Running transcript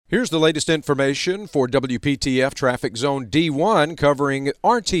Here's the latest information for WPTF Traffic Zone D1 covering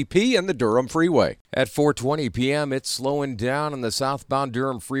RTP and the Durham Freeway. At 4:20 p.m., it's slowing down on the southbound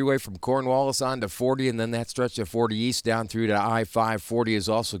Durham Freeway from Cornwallis on to 40, and then that stretch of 40 east down through to I-540 is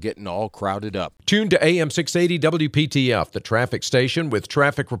also getting all crowded up. Tune to AM 680 WPTF, the traffic station with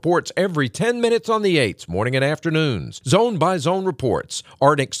traffic reports every 10 minutes on the 8s, morning and afternoons. Zone-by-zone reports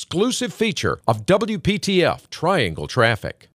are an exclusive feature of WPTF Triangle Traffic.